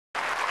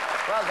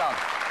Well done.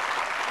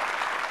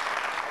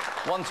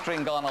 One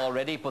string gone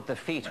already, but the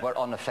feet were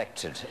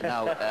unaffected.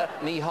 Now,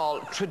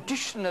 Mícheál,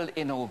 traditional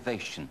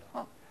innovation.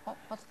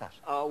 What's that?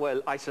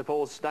 Well, I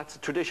suppose that's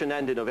tradition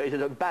and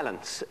innovation. It's a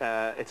balance.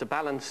 It's a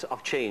balance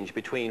of change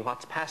between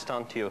what's passed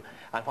on to you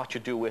and what you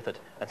do with it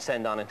and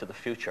send on into the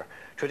future.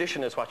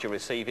 Tradition is what you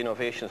receive,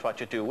 innovation is what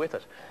you do with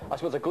it. I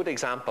suppose a good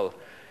example,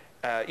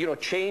 you know,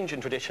 change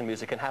in traditional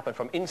music can happen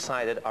from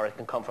inside it or it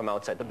can come from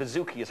outside. The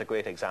bouzouki is a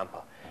great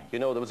example. You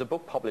know, there was a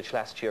book published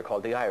last year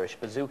called The Irish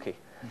Bouzouki.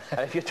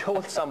 And if you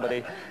told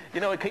somebody, you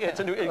know,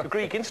 it's a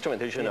Greek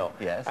instrument, as you know.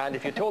 Yes. And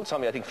if you told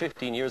somebody, I think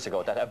 15 years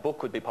ago, that a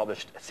book would be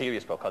published, a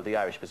serious book called The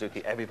Irish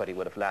Bouzouki, everybody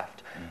would have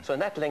laughed. So in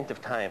that length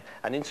of time,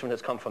 an instrument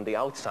has come from the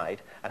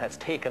outside and has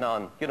taken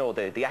on, you know,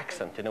 the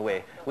accent in a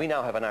way. We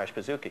now have an Irish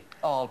Bouzouki.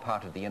 All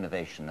part of the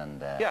innovation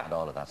and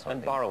all of that sort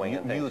of thing.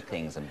 Borrowing new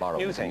things and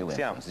borrowing new things,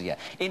 influences. Yeah.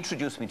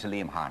 Introduce me to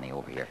Liam Harney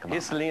over here. Come on.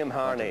 This is Liam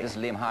Harney. This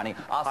is Liam Harney.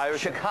 Irish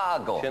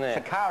Chicago.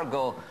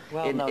 Chicago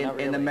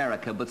in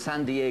America, but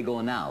San Diego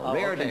now.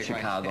 Reared in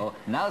Chicago.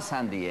 Now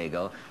San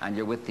Diego, and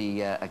you're with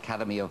the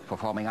Academy of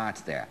Performing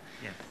Arts there.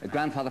 Yes. A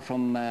grandfather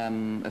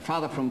from,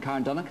 father from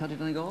Carndonagh, how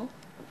did I go?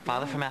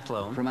 Father from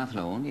Athlone. From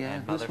Athlone, yeah.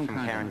 And mother from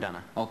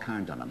Carndonagh. Oh,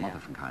 Carndonagh, mother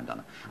from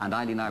Carndonagh. And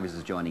Eileen Ivers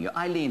is joining you.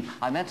 Eileen,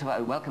 I meant to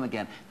welcome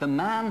again. The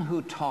man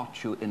who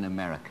taught you in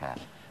America,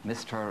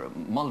 Mr.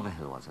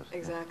 Mulvihill, was it?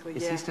 Exactly,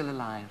 Is he still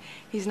alive?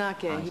 He's not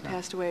gay. Oh, he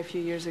passed away a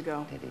few years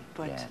ago. Did he?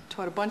 But Yeah.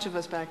 taught a bunch of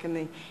us back in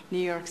the New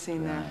York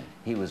scene there.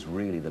 He was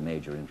really the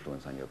major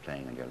influence on your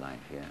playing and your life,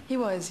 yeah. He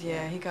was,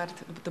 yeah. He got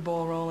the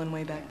ball rolling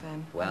way back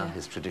then. Well, yeah.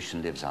 his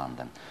tradition lives on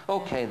then.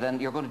 Okay,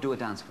 then you're going to do a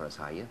dance for us,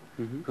 are you?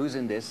 Who's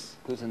in this?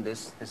 Who's in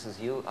this? This is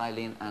you,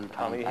 Eileen, and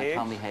Tommy Hayes,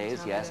 Tommy,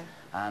 yes.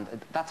 And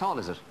that's all,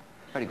 is it?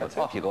 Very good.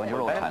 Off you go in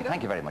your own time.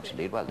 Thank you very much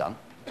indeed. Well done.